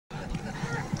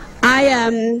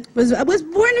I was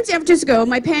born in San Francisco.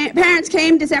 My parents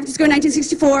came to San Francisco in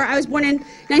 1964. I was born in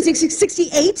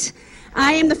 1968.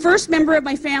 I am the first member of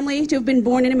my family to have been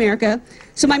born in America.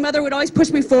 So my mother would always push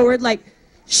me forward like,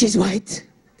 she's white.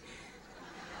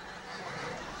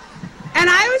 And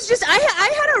I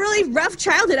had a really rough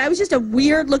childhood. I was just a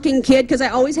weird-looking kid because I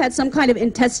always had some kind of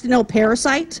intestinal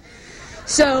parasite.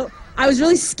 So I was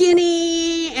really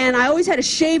skinny, and I always had a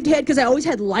shaved head because I always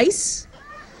had lice.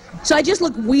 So I just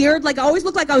looked weird. Like, I always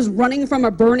looked like I was running from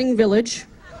a burning village.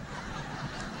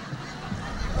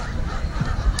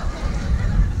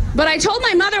 But I told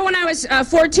my mother when I was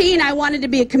 14 I wanted to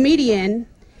be a comedian,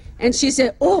 and she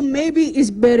said, "Oh, maybe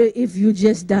it's better if you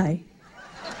just die."